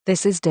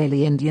This is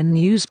Daily Indian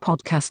News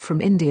Podcast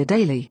from India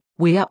Daily.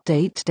 We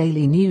update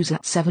daily news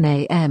at 7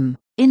 a.m.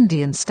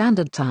 Indian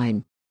Standard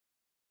Time.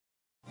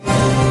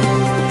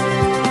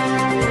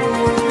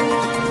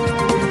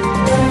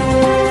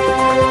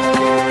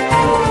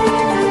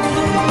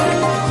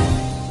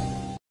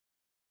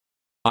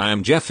 I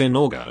am Jeff in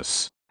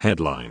August.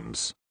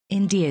 Headlines.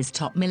 India's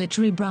top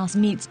military brass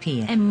meets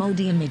PM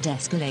Modi amid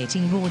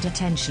escalating border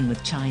tension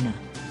with China.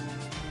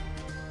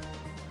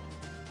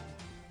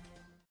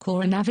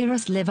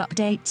 Coronavirus live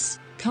updates.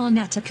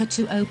 Karnataka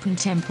to open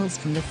temples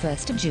from the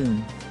 1st of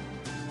June.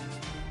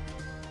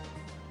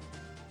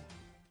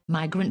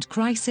 Migrant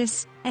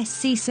crisis.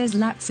 SC says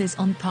lapses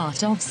on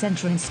part of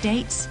centre and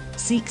states,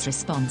 seeks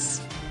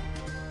response.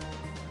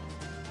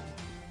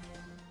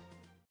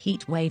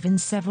 Heat wave in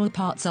several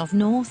parts of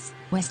North,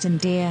 West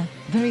India,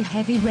 very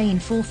heavy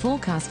rainfall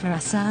forecast for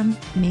Assam,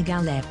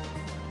 Meghalaya.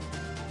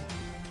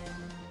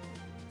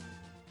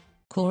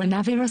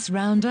 Coronavirus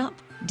roundup,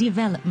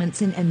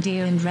 developments in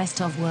India and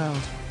rest of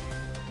world.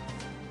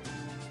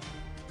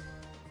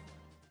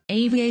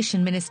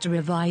 Aviation Minister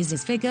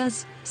revises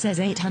figures, says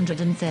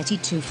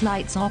 832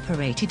 flights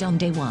operated on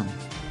day 1.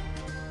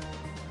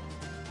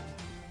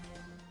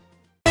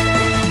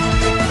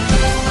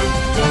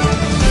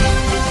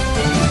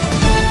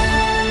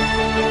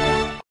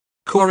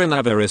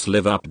 Coronavirus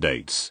live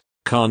updates.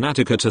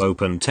 Karnataka to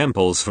open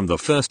temples from the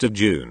 1st of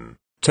June.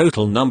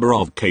 Total number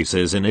of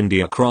cases in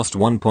India crossed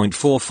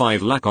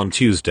 1.45 lakh on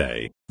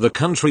Tuesday. The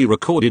country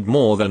recorded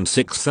more than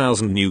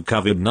 6,000 new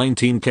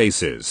COVID-19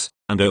 cases,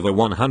 and over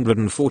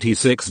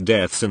 146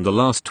 deaths in the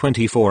last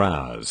 24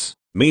 hours.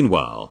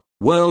 Meanwhile,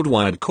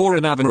 worldwide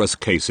coronavirus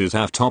cases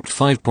have topped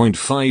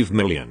 5.5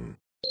 million.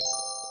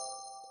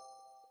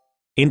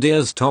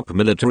 India's top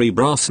military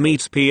brass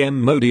meets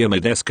PM Modi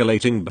amid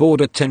escalating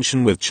border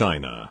tension with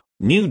China.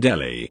 New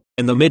Delhi,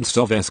 in the midst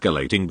of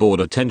escalating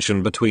border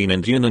tension between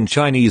Indian and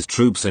Chinese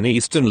troops in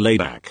eastern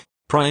Ladakh,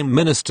 Prime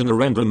Minister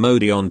Narendra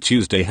Modi on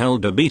Tuesday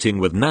held a meeting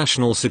with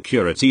National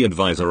Security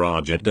Advisor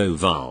Ajit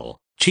Doval,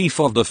 Chief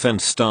of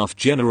Defence Staff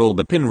General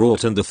Bipin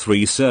Rawat and the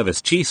three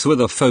service chiefs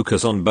with a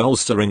focus on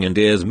bolstering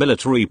India's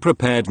military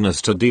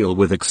preparedness to deal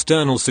with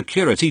external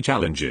security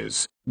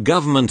challenges,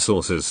 government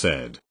sources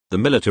said. The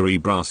military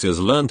brasses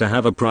learned to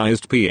have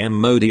apprised PM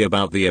Modi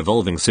about the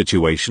evolving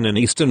situation in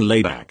eastern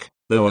Ladakh,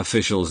 though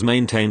officials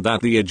maintained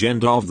that the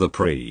agenda of the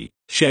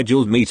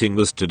pre-scheduled meeting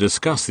was to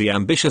discuss the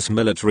ambitious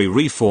military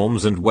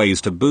reforms and ways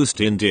to boost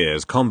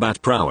India's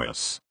combat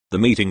prowess. The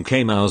meeting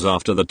came hours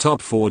after the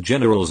top four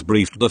generals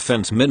briefed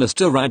Defence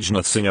Minister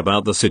Rajnath Singh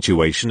about the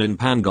situation in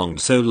Pangong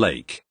Tso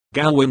Lake,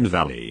 Galwan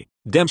Valley,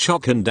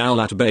 Demchok and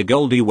Daulat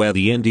Begoldi, where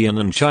the Indian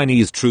and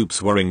Chinese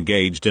troops were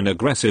engaged in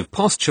aggressive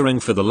posturing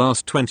for the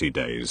last 20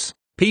 days.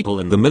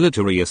 People in the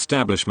military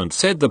establishment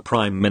said the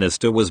Prime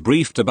Minister was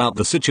briefed about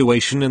the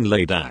situation in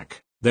Ladakh.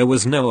 There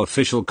was no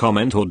official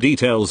comment or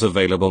details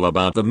available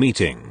about the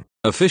meeting.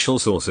 Official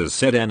sources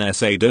said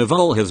NSA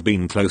Doval has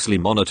been closely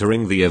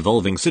monitoring the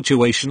evolving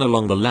situation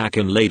along the Lak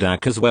in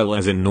Ladakh as well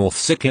as in North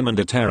Sikkim and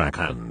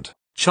Uttarakhand.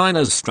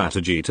 China's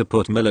strategy to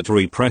put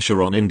military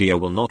pressure on India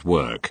will not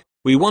work.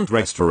 We want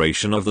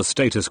restoration of the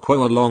status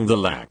quo along the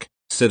Lak,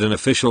 said an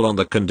official on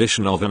the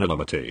condition of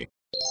anonymity.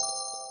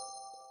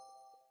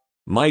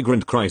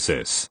 Migrant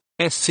crisis.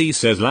 SC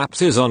says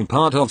lapses on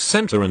part of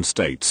centre and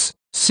states,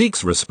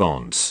 seeks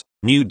response.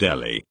 New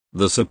Delhi.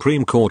 The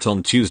Supreme Court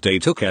on Tuesday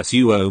took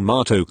suo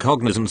motu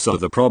cognizance of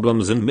the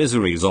problems and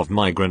miseries of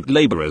migrant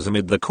labourers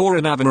amid the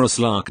coronavirus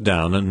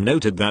lockdown and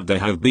noted that there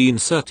have been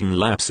certain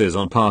lapses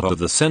on part of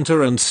the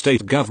centre and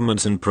state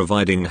governments in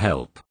providing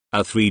help.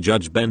 A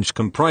three-judge bench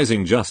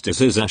comprising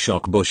Justices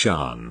Ashok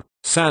Bhushan,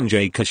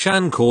 Sanjay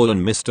Kishan Kaul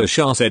and Mr.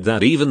 Shah said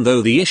that even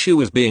though the issue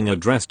is being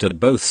addressed at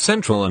both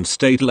central and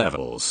state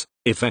levels,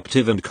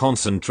 effective and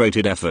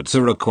concentrated efforts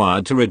are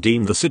required to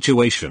redeem the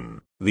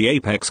situation. The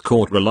apex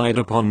court relied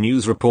upon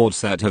news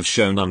reports that have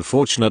shown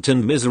unfortunate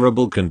and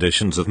miserable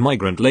conditions of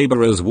migrant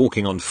laborers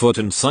walking on foot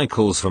and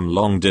cycles from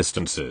long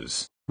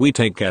distances. We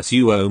take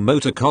suo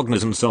motu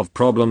cognizance of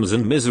problems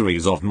and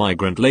miseries of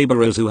migrant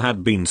laborers who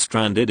had been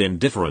stranded in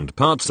different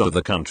parts of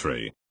the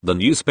country. The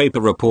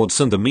newspaper reports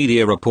and the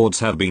media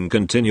reports have been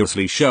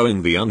continuously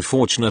showing the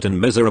unfortunate and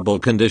miserable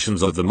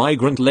conditions of the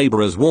migrant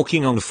laborers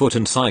walking on foot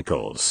and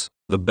cycles,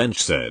 the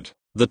bench said.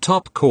 The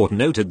top court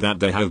noted that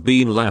there have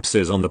been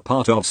lapses on the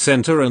part of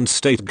centre and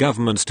state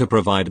governments to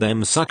provide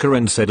them succour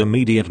and said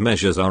immediate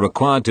measures are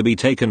required to be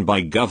taken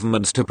by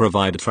governments to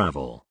provide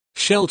travel,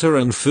 shelter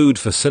and food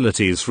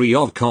facilities free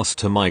of cost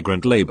to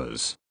migrant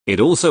labourers. It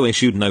also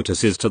issued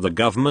notices to the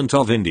Government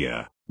of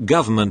India,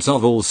 governments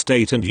of all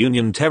state and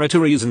union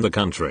territories in the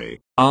country,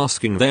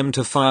 asking them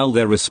to file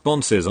their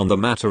responses on the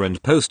matter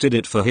and posted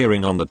it for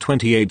hearing on the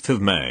 28th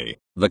of May.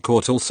 The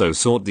court also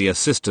sought the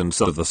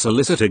assistance of the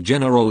Solicitor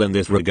General in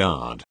this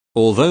regard.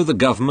 Although the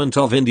Government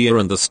of India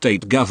and the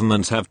state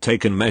governments have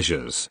taken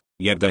measures,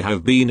 yet there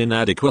have been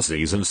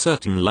inadequacies and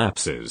certain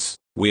lapses.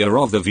 We are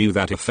of the view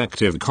that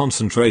effective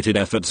concentrated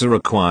efforts are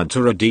required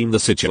to redeem the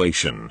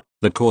situation,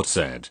 the court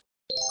said.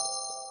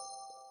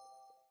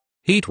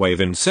 Heatwave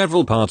in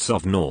several parts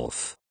of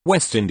North,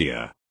 West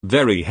India.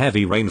 Very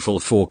heavy rainfall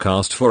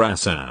forecast for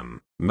Assam,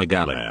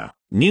 Meghalaya,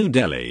 New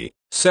Delhi.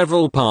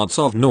 Several parts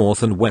of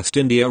North and West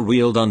India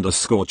reeled under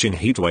scorching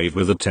heatwave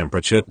with a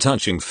temperature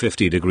touching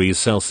 50 degrees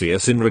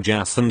Celsius in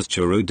Rajasthan's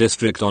Churu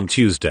district on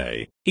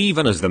Tuesday,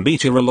 even as the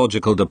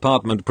meteorological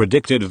department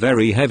predicted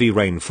very heavy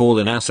rainfall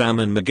in Assam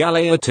and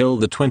Meghalaya till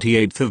the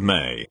 28th of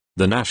May.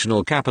 The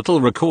national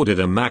capital recorded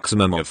a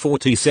maximum of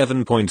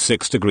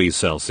 47.6 degrees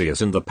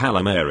Celsius in the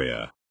Palam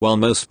area, while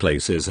most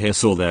places here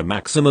saw their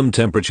maximum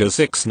temperature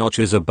 6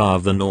 notches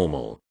above the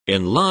normal.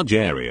 In large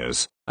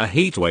areas, a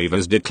heat wave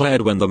is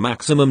declared when the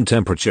maximum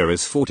temperature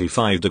is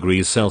 45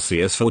 degrees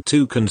Celsius for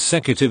 2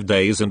 consecutive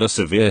days, and a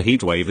severe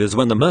heat wave is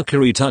when the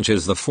mercury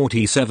touches the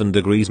 47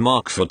 degrees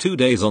mark for 2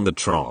 days on the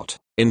trot.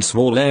 In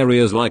small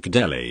areas like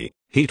Delhi,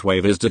 heat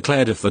wave is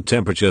declared if the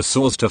temperature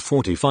soars to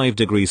 45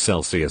 degrees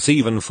Celsius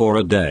even for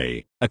a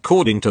day,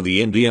 according to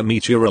the India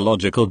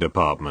Meteorological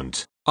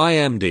Department,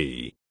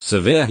 IMD.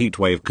 Severe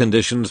heatwave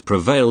conditions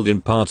prevailed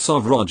in parts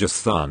of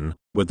Rajasthan,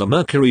 with the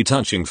mercury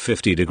touching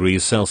 50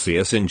 degrees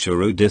Celsius in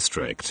Churu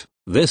district.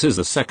 This is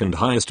the second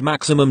highest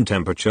maximum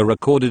temperature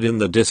recorded in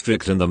the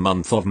district in the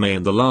month of May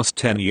in the last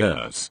 10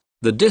 years.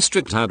 The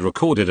district had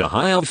recorded a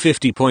high of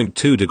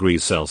 50.2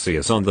 degrees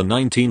Celsius on the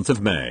 19th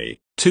of May,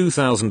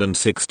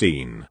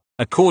 2016,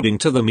 according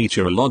to the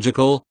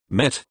Meteorological,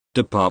 Met,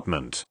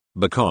 Department.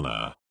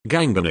 Bikaner,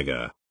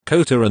 Ganganagar,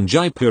 Kota and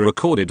Jaipur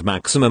recorded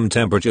maximum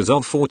temperatures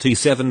of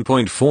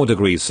 47.4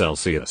 degrees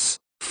Celsius,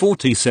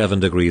 47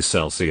 degrees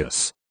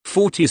Celsius,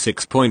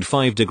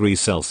 46.5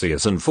 degrees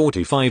Celsius and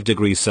 45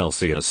 degrees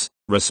Celsius,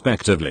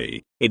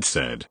 respectively, it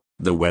said.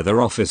 The Weather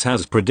Office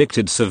has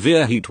predicted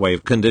severe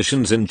heatwave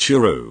conditions in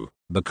Churu,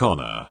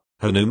 Bikaner,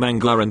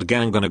 Hanumangala and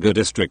Ganganagar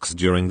districts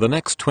during the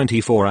next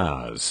 24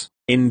 hours.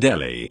 In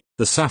Delhi,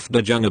 the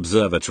Safdarjung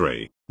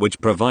Observatory, which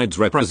provides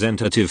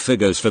representative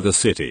figures for the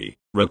city,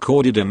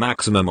 recorded a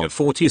maximum of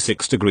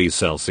 46 degrees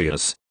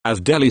Celsius, as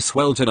Delhi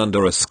sweltered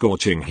under a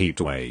scorching heat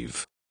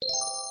wave.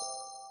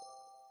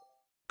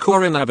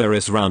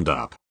 Coronavirus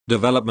Roundup,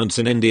 Developments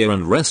in India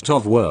and Rest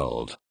of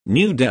World.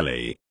 New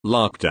Delhi,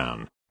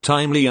 Lockdown.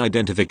 Timely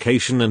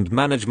identification and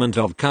management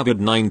of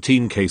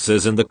COVID-19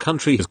 cases in the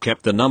country has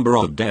kept the number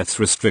of deaths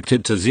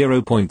restricted to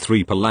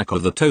 0.3 per lakh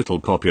of the total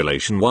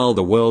population, while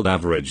the world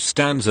average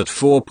stands at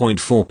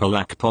 4.4 per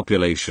lakh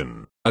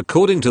population.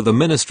 According to the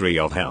Ministry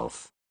of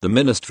Health, the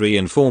ministry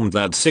informed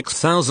that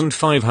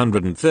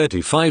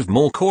 6,535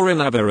 more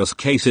coronavirus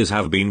cases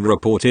have been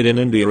reported in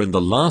India in the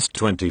last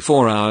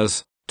 24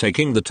 hours,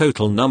 taking the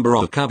total number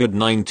of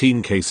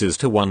COVID-19 cases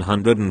to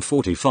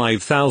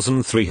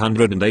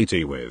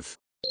 145,380 with.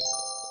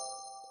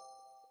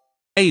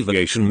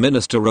 Aviation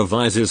Minister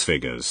revises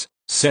figures,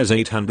 says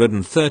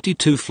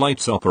 832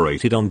 flights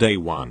operated on day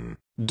 1.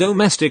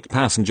 Domestic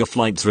passenger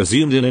flights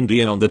resumed in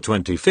India on the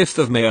 25th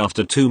of May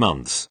after 2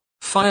 months.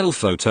 File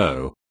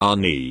photo,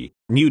 Arni,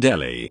 New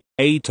Delhi.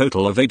 A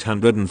total of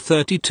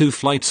 832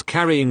 flights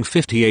carrying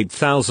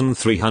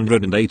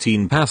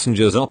 58,318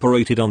 passengers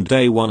operated on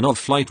day 1 of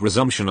flight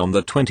resumption on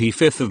the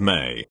 25th of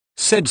May,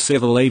 said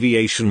Civil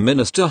Aviation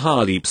Minister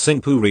Hardeep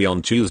Singh Puri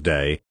on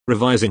Tuesday,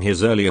 revising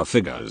his earlier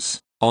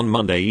figures. On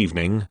Monday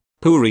evening,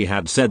 Puri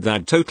had said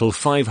that total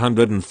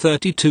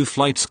 532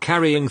 flights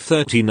carrying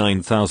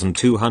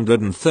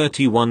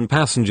 39,231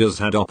 passengers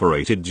had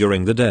operated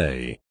during the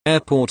day.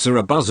 Airports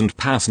are abuzz and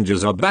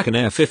passengers are back in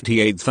air.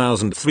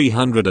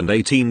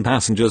 58,318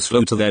 passengers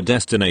flew to their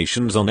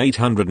destinations on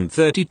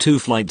 832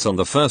 flights on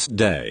the first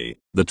day,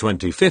 the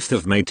 25th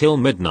of May till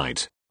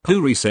midnight,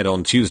 Puri said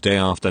on Tuesday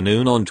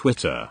afternoon on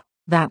Twitter.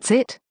 That's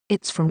it,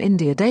 it's from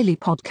India Daily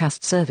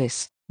Podcast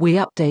Service. We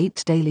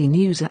update daily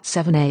news at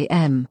 7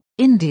 a.m.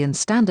 Indian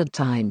Standard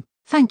Time.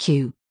 Thank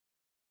you.